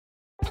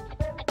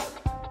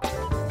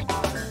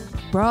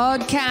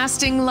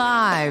Broadcasting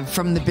live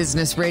from the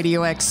Business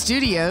RadioX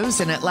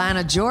studios in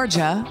Atlanta,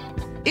 Georgia,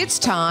 it's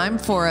time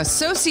for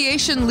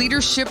Association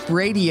Leadership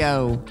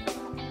Radio.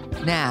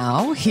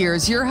 Now,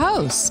 here's your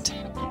host.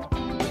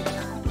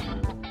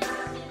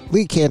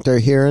 Lee Cantor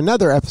here,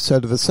 another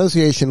episode of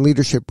Association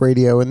Leadership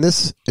Radio, and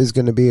this is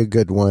going to be a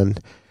good one.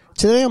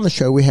 Today on the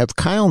show, we have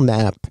Kyle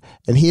Knapp,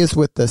 and he is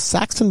with the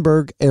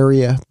Saxonburg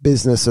Area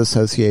Business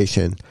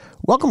Association.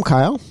 Welcome,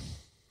 Kyle.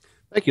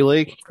 Thank you,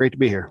 Lee. Great to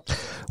be here.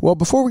 Well,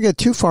 before we get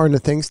too far into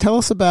things, tell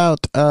us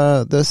about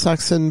the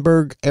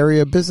Saxonburg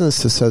Area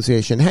Business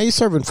Association. How are you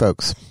serving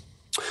folks?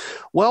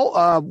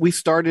 Well, we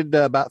started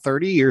about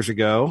 30 years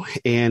ago,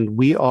 and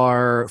we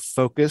are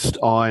focused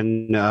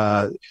on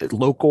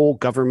local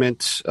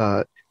government,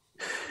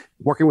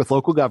 working with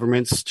local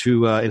governments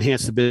to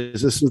enhance the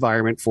business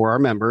environment for our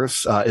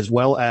members, as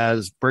well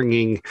as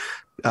bringing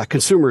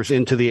consumers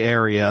into the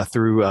area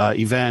through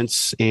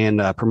events and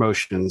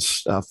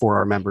promotions for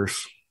our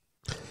members.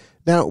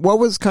 Now,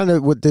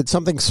 did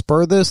something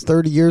spur this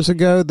 30 years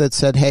ago that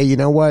said, hey, you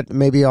know what,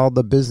 maybe all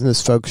the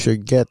business folks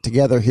should get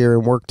together here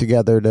and work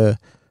together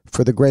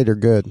for the greater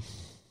good?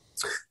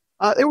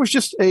 There was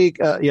just a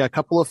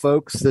couple of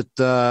folks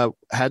that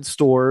had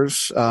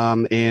stores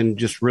and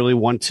just really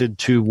wanted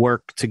to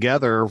work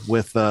together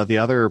with the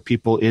other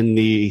people in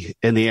the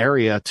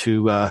area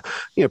to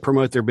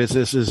promote their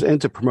businesses and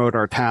to promote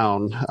our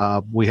town.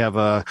 We have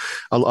a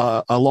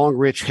long,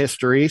 rich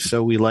history,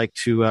 so we like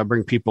to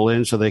bring people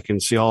in so they can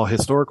see all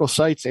historical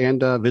sites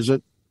and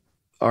visit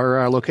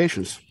our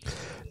locations.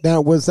 Now,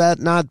 was that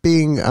not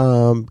being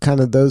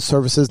those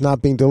services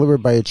not being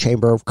delivered by a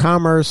chamber of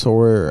commerce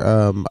or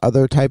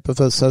other type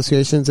of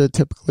associations that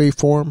typically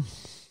form?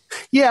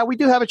 Yeah, we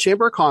do have a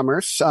chamber of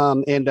commerce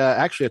and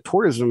actually a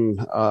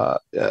tourism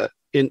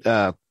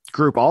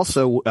group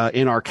also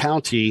in our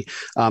county.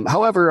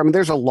 However,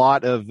 there's a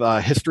lot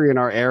of history in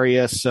our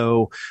area,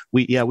 so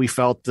we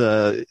felt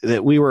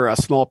that we were a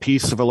small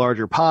piece of a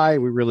larger pie.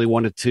 We really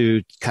wanted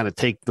to kind of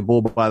take the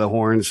bull by the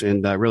horns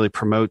and really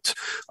promote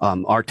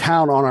our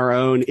town on our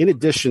own, in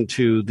addition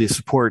to the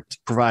support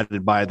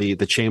provided by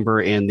the chamber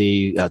and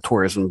the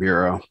tourism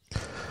bureau.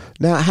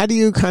 Now, how do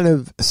you kind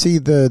of see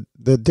the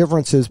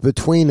differences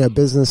between a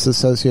business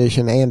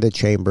association and a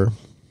chamber?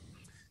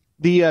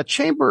 The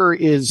chamber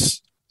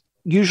is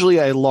usually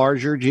a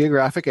larger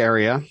geographic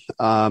area,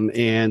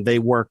 and they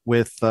work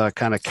with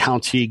kind of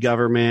county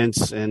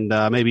governments and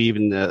maybe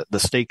even the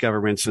state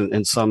governments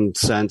in some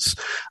sense,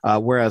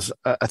 whereas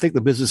I think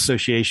the business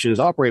associations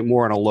operate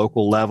more on a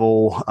local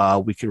level.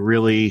 We can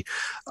really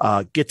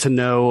get to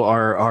know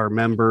our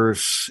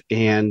members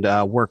and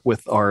work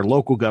with our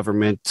local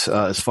government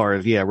as far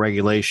as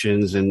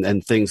regulations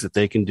and things that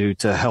they can do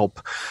to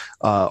help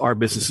our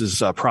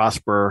businesses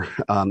prosper.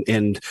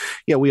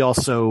 We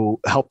also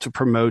help to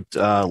promote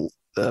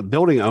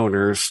building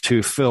owners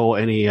to fill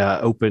any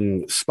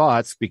open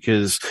spots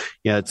because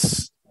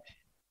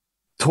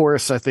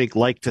tourists, I think,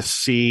 like to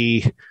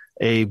see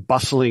a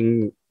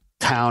bustling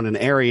town and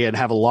area and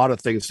have a lot of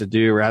things to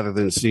do rather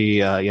than see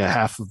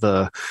half of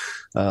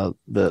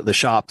the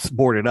shops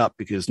boarded up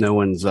because no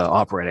one's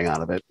operating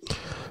out of it.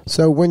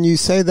 So when you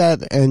say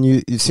that, and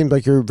it seems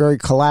like you're very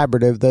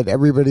collaborative, that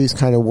everybody's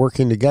kind of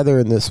working together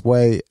in this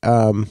way,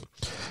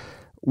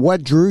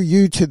 what drew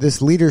you to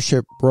this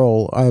leadership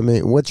role?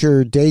 What's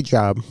your day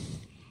job?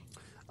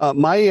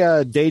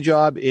 My day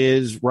job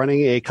is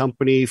running a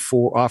company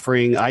for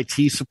offering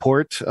IT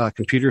support,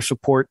 computer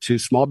support to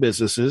small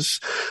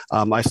businesses.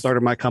 I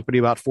started my company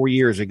about 4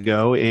 years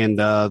ago, and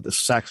the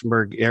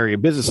Saxonburg Area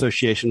Business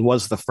Association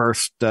was the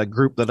first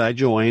group that I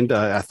joined.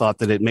 I thought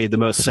that it made the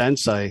most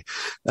sense.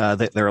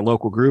 That they're a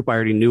local group. I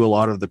already knew a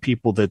lot of the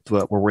people that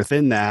were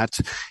within that,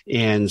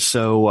 and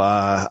so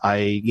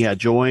I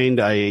joined.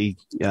 I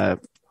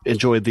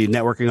enjoyed the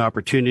networking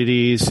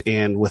opportunities,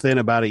 and within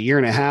about a year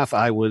and a half,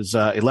 I was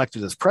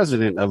elected as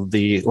president of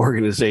the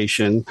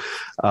organization.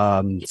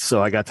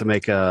 So I got to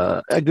make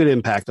a good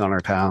impact on our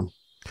town.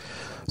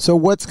 So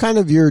what's kind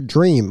of your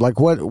dream? Like,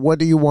 what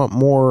do you want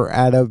more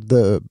out of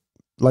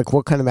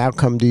what kind of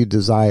outcome do you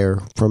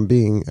desire from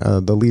being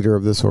the leader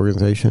of this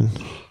organization?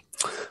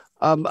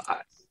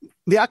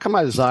 The outcome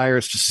I desire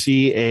is to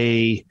see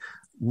a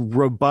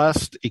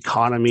robust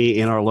economy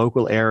in our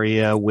local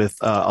area with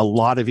a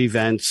lot of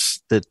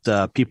events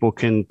that people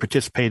can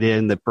participate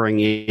in that bring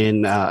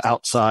in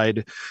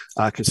outside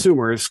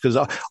consumers, because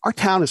our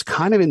town is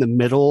kind of in the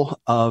middle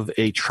of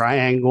a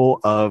triangle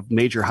of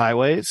major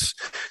highways.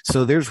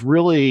 So there's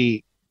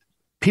really,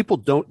 people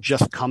don't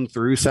just come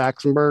through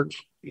Saxonburg.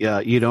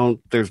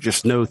 There's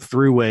just no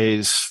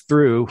throughways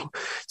through.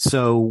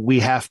 So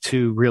we have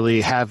to really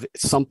have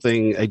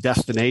something, a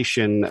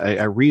destination,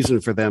 a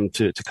reason for them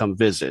to come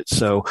visit.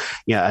 So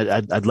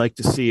I'd like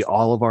to see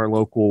all of our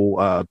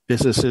local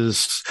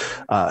businesses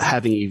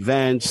having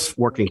events,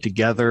 working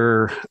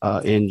together,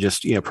 and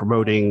just,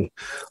 promoting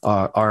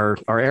our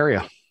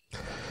area.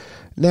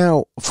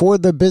 Now, for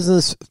the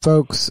business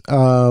folks,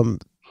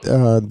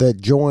 that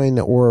join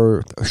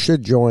or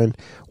should join,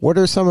 what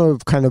are some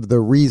of kind of the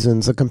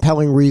reasons, the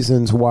compelling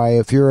reasons why,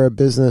 if you're a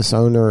business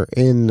owner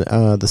in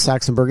the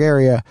Saxonburg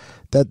area,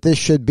 that this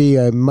should be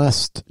a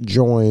must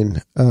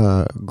join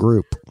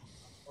group?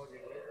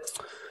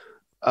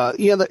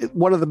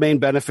 One of the main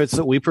benefits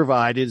that we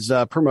provide is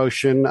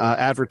promotion,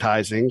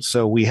 advertising.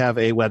 So we have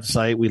a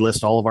website. We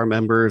list all of our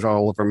members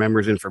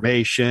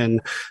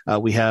information.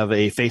 We have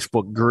a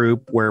Facebook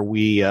group where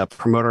we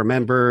promote our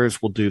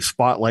members. We'll do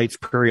spotlights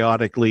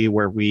periodically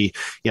where we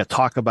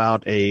talk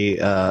about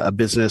a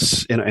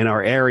business in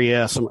our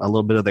area, a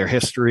little bit of their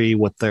history,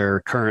 what they're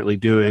currently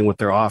doing, what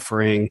they're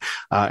offering.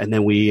 And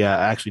then we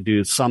actually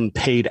do some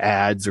paid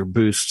ads or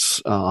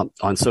boosts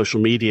on social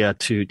media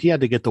to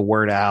get the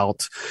word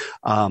out.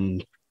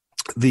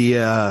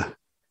 The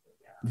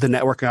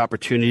networking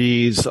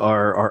opportunities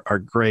are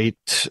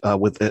great.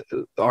 With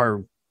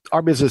our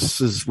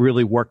businesses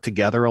really work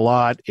together a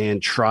lot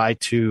and try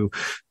to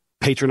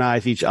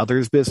patronize each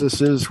other's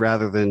businesses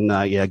rather than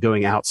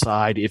going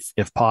outside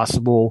if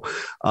possible.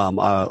 A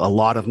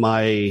lot of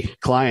my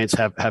clients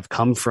have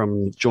come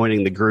from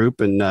joining the group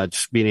and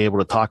just being able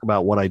to talk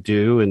about what I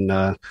do and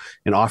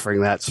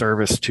offering that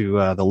service to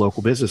the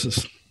local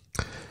businesses.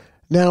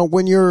 Now,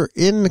 when you're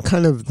in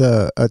kind of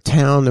a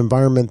town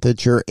environment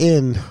that you're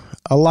in,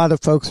 a lot of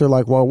folks are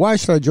like, well, why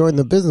should I join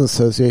the business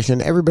association?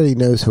 Everybody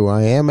knows who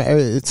I am.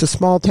 It's a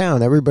small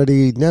town.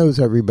 Everybody knows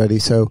everybody.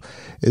 So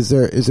is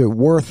it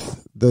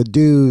worth the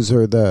dues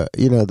or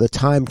the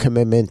time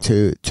commitment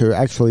to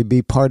actually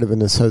be part of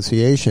an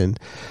association?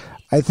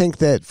 I think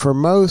that for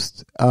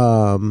most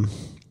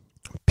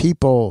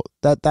people,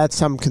 that's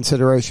some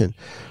consideration.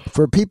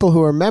 For people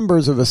who are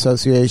members of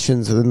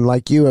associations and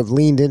like you have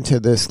leaned into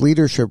this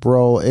leadership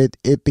role,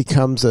 it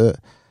becomes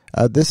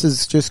this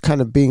is just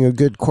kind of being a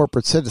good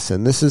corporate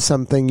citizen. This is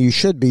something you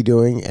should be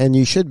doing, and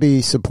you should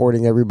be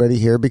supporting everybody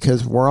here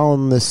because we're all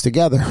in this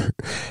together.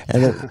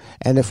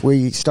 And if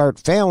we start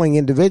failing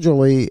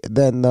individually,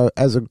 then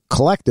as a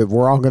collective,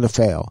 we're all going to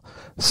fail.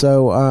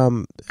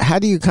 So how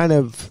do you kind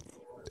of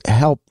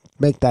help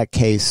make that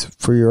case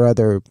for your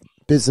other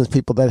business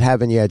people that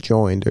haven't yet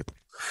joined?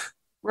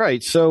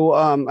 Right.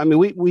 So,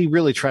 we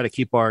really try to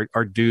keep our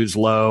dues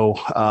low,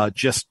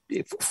 just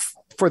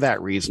for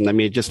that reason. I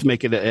mean, just to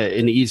make it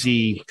an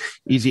easy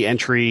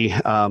entry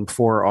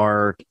for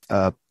our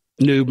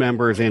new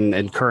members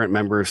and current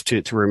members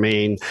to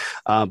remain.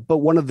 But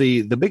one of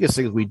the biggest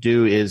things we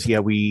do is,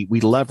 we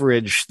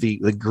leverage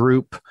the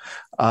group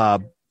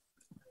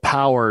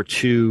power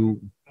to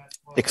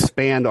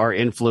expand our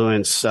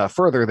influence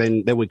further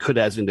than we could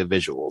as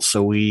individuals.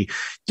 So we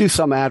do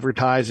some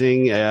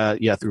advertising,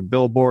 through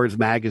billboards,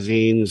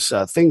 magazines,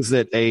 things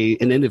that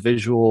an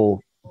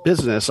individual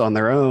business on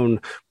their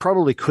own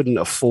probably couldn't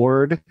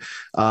afford.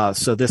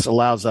 So this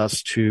allows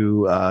us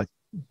to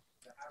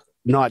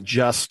not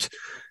just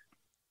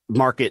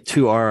market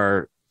to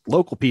our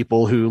local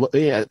people who,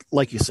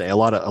 like you say, a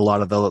lot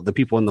of the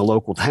people in the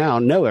local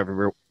town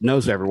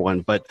knows everyone,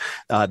 but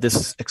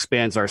this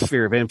expands our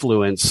sphere of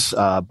influence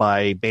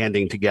by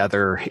banding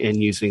together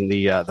and using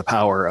the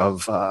power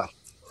of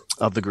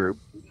the group.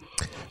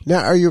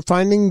 Now, are you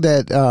finding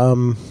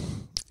that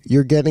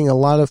you're getting a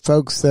lot of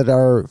folks that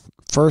are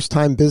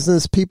first-time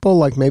business people,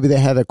 like maybe they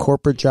had a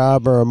corporate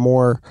job or a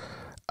more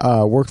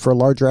worked for a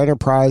larger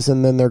enterprise,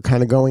 and then they're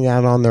kind of going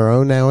out on their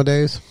own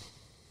nowadays?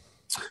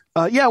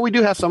 We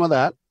do have some of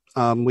that.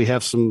 We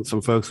have some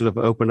folks that have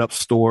opened up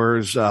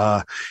stores.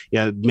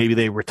 Maybe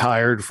they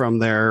retired from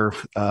their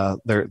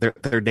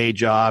day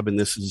job, and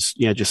this is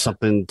just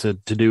something to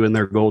do in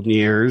their golden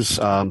years.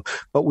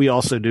 But we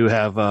also do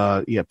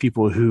have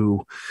people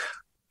who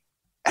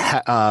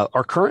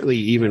are currently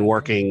even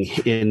working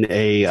in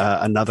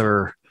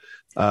another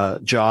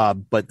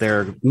job, but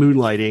they're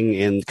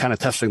moonlighting and kind of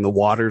testing the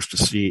waters to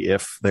see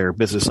if their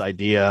business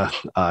idea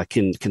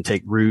can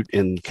take root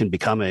and can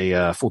become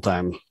a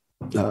full-time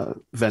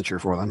venture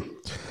for them.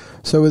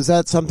 So is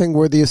that something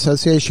where the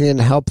association can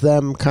help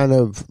them kind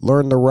of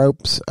learn the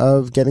ropes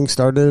of getting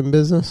started in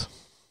business?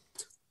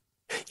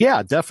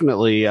 Yeah,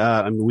 definitely.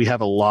 We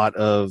have a lot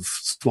of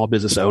small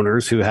business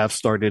owners who have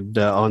started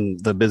on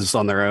the business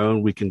on their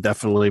own. We can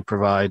definitely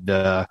provide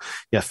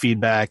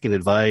feedback and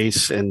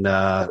advice, and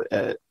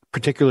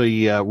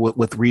particularly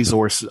with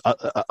resources,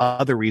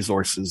 other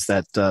resources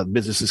that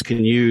businesses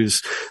can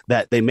use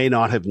that they may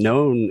not have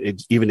known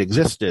even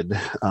existed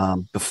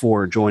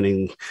before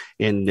joining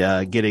and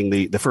getting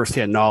the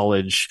firsthand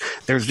knowledge.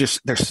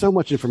 There's so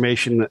much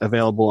information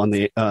available on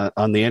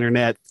the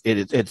internet.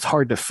 It's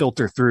hard to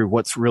filter through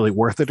what's really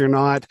worth it or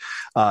not.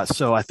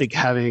 So I think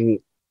having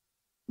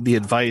the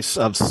advice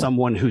of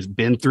someone who's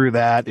been through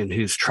that and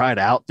who's tried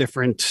out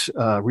different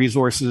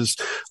resources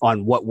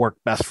on what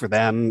worked best for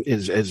them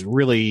is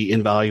really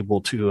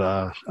invaluable to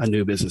a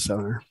new business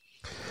owner.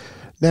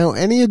 Now,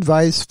 any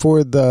advice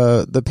for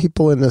the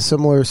people in a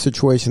similar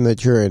situation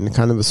that you're in,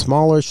 kind of a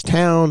smallish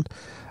town?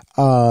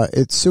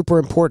 It's super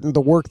important,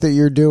 the work that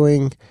you're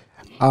doing.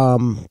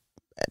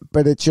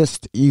 but it's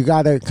just, you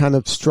got to kind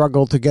of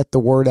struggle to get the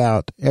word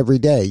out every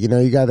day. You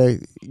got to,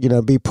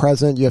 be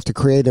present. You have to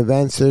create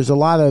events. There's a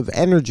lot of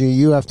energy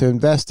you have to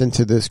invest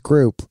into this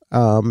group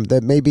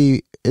that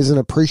maybe isn't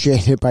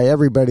appreciated by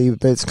everybody,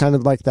 but it's kind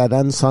of like that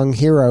unsung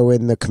hero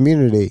in the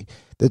community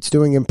that's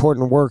doing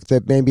important work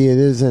that maybe it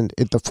isn't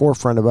at the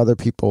forefront of other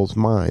people's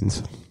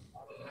minds.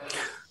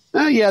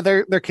 Yeah,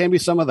 there can be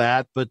some of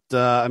that, but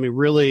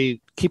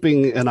really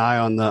keeping an eye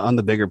on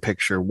the bigger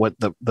picture, what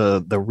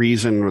the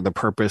reason or the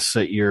purpose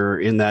that you're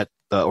in that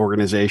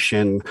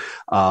organization,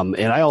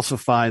 and I also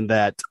find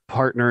that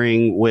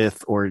partnering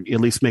with, or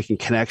at least making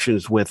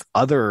connections with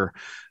other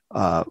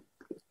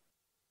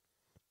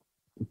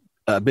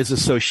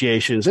business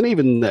associations and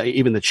even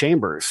the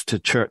chambers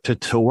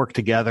to work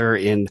together.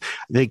 And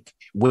I think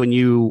when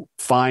you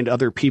find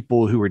other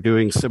people who are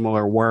doing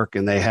similar work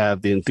and they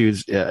have the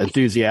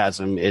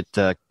enthusiasm,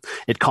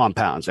 it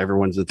compounds.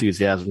 Everyone's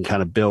enthusiasm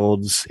kind of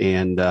builds.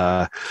 And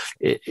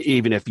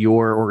even if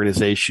your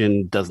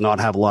organization does not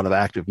have a lot of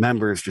active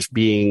members, just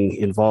being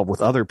involved with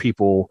other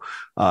people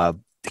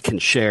can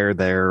share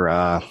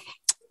their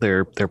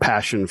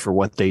passion for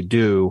what they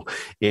do.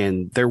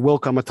 And there will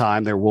come a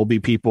time, there will be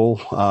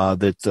people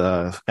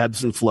that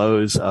ebbs and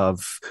flows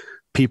of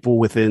people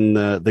within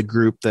the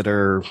group that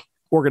are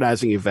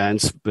organizing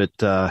events, but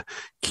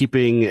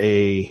keeping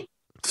a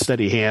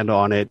steady hand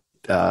on it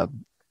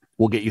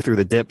will get you through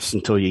the dips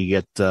until you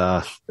get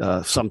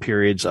some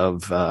periods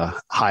of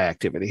high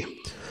activity.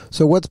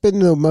 So what's been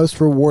the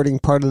most rewarding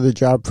part of the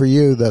job for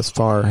you thus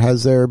far?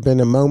 Has there been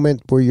a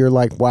moment where you're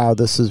like, wow,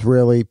 this is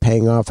really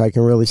paying off? I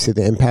can really see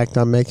the impact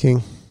I'm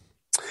making?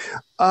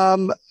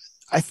 I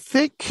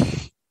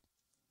think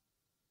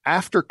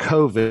after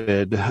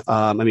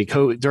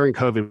COVID, during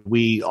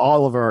COVID,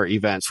 all of our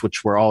events,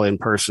 which were all in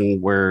person,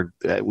 where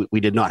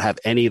we did not have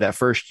any that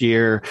first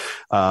year.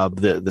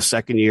 The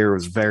second year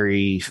was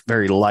very,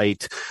 very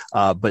light.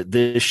 But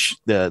this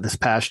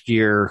past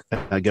year,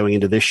 going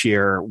into this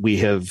year, we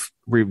have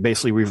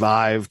basically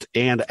revived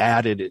and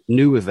added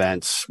new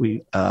events.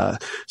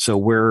 So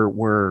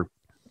we're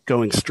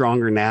going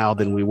stronger now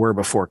than we were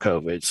before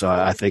COVID. So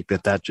I think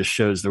that just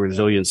shows the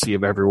resiliency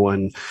of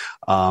everyone.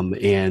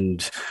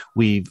 And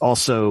we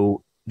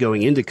also,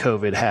 going into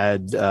COVID,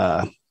 had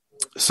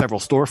several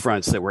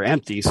storefronts that were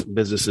empty. Some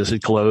businesses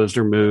had closed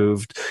or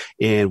moved,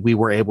 and we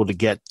were able to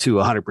get to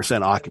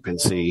 100%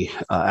 occupancy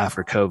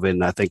after COVID.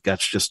 And I think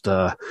that's just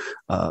a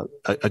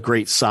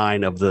great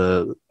sign of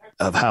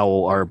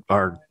how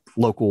our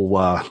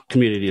local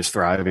community is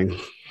thriving.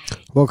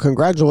 Well,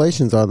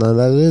 congratulations on that.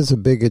 That is a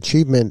big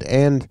achievement.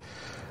 And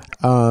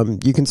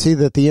you can see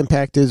that the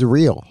impact is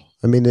real.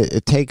 I mean,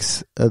 it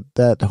takes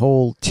that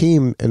whole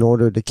team in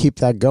order to keep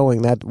that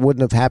going. That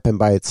wouldn't have happened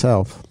by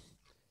itself.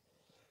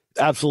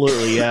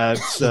 Absolutely. Yeah.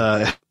 It's,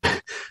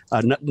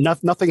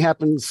 nothing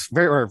happens,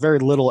 very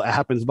little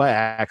happens by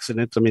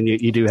accident. I mean,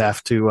 you do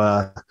have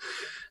to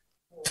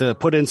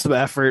put in some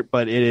effort,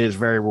 but it is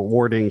very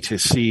rewarding to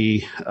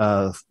see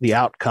the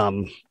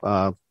outcome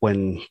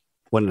when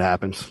it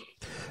happens.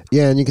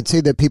 Yeah, and you can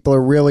see that people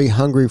are really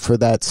hungry for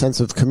that sense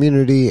of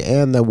community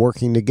and the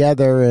working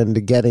together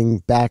and getting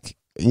back,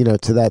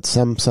 to that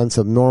some sense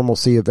of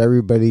normalcy of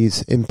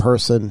everybody's in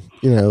person,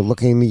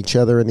 looking each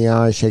other in the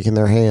eye, shaking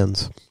their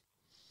hands.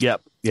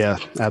 Yep. Yeah,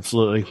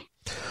 absolutely.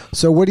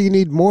 So what do you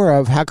need more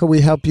of? How can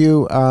we help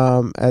you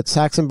at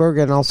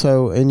Saxonburg and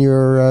also in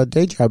your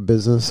day job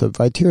business of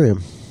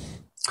Viterium?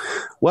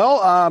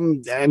 Well,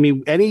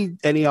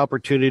 any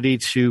opportunity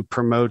to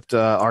promote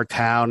our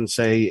town and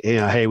say,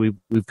 hey,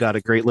 we've got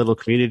a great little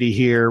community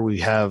here. We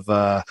have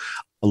a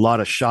lot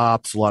of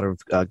shops, a lot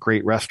of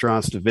great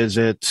restaurants to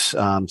visit.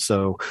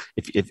 So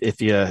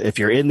if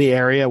you're in the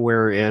area,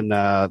 we're in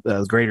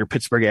the Greater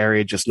Pittsburgh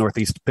area, just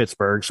northeast of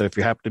Pittsburgh. So if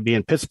you happen to be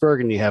in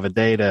Pittsburgh and you have a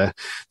day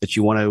that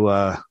you want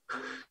to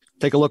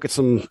take a look at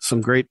some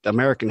great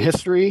American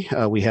history,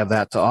 we have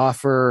that to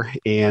offer.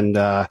 And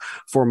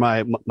for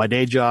my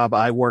day job,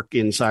 I work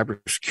in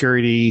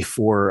cybersecurity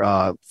for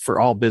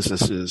all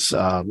businesses,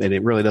 and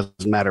it really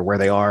doesn't matter where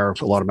they are.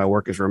 A lot of my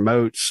work is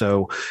remote,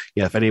 so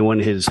if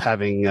anyone is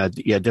having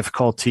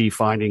difficulty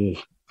finding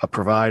a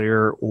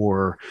provider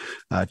or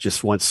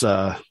just wants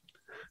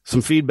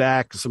some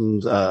feedback,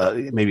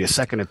 maybe a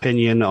second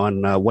opinion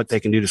on what they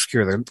can do to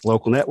secure their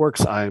local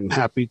networks, I'm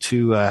happy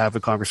to have a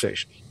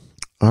conversation.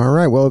 All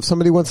right. Well, if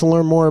somebody wants to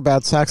learn more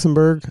about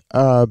Saxonburg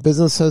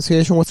Business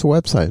Association, what's the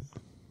website?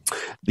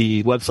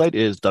 The website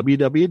is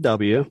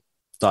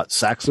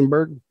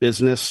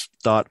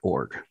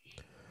www.saxonburgbusiness.org.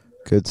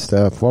 Good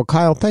stuff. Well,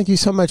 Kyle, thank you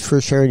so much for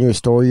sharing your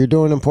story. You're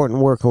doing important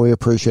work, and we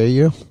appreciate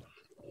you.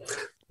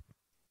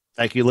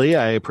 Thank you, Lee.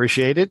 I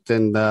appreciate it,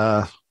 and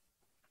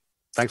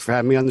thanks for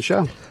having me on the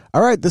show.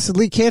 All right. This is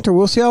Lee Cantor.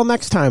 We'll see you all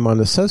next time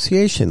on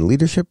Association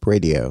Leadership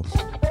Radio.